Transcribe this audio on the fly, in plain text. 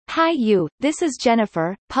Hi this is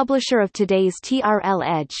Jennifer, publisher of today's TRL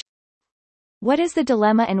Edge. What is the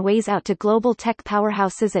dilemma and ways out to global tech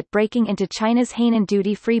powerhouses at breaking into China's Hainan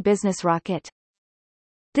duty-free business rocket?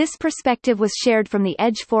 This perspective was shared from the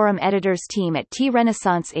Edge Forum editors team at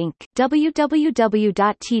T-Renaissance Inc.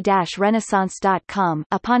 www.t-renaissance.com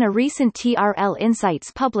upon a recent TRL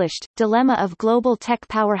Insights published, Dilemma of Global Tech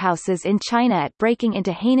Powerhouses in China at Breaking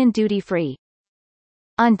into Hainan Duty-Free.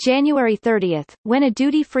 On January 30, when a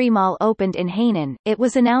duty-free mall opened in Hainan, it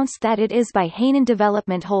was announced that it is by Hainan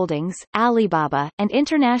Development Holdings, Alibaba, and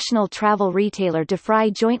international travel retailer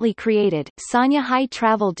Defry jointly created, Sanya High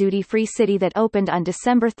Travel Duty-Free City that opened on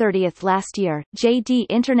December 30 last year. JD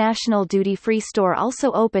International Duty-Free Store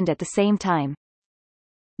also opened at the same time.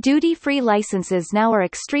 Duty-free licenses now are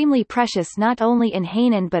extremely precious not only in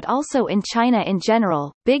Hainan but also in China in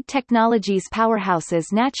general. Big technologies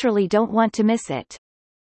powerhouses naturally don't want to miss it.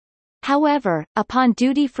 However, upon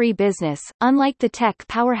duty-free business, unlike the tech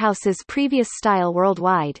powerhouse's previous style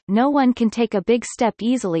worldwide, no one can take a big step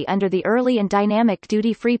easily under the early and dynamic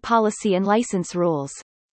duty-free policy and license rules.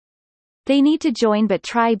 They need to join but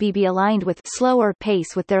try be aligned with slower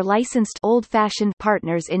pace with their licensed old-fashioned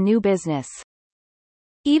partners in new business.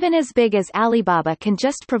 Even as big as Alibaba can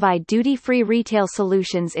just provide duty-free retail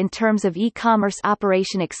solutions in terms of e-commerce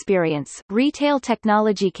operation experience, retail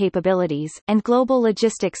technology capabilities, and global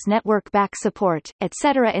logistics network back support,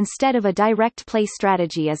 etc. instead of a direct play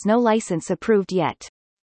strategy as no license approved yet.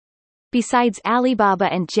 Besides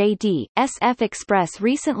Alibaba and JD, SF Express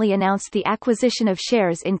recently announced the acquisition of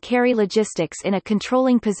shares in Kerry Logistics in a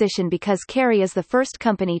controlling position because Kerry is the first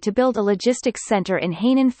company to build a logistics center in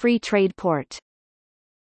Hainan Free Trade Port.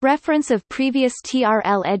 Reference of previous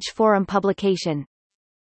TRL Edge Forum publication.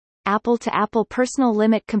 Apple-to-Apple personal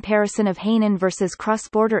limit comparison of Hainan versus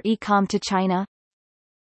cross-border e-com to China.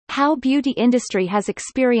 How beauty industry has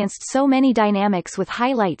experienced so many dynamics with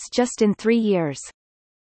highlights just in 3 years.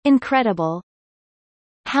 Incredible.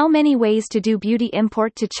 How many ways to do beauty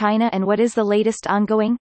import to China and what is the latest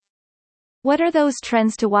ongoing? What are those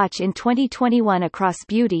trends to watch in 2021 across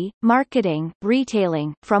beauty, marketing,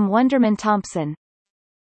 retailing? From Wonderman Thompson.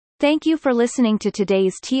 Thank you for listening to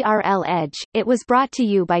today's TRL Edge. It was brought to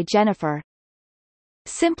you by Jennifer.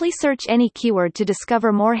 Simply search any keyword to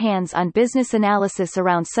discover more hands-on business analysis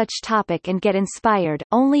around such topic and get inspired,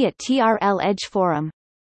 only at TRL Edge Forum.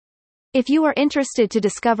 If you are interested to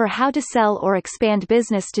discover how to sell or expand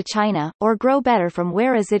business to China, or grow better from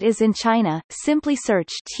whereas it is in China, simply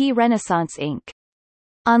search T-Renaissance Inc.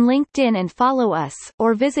 on LinkedIn and follow us,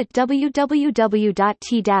 or visit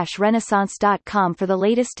www.t-renaissance.com for the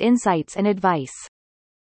latest insights and advice.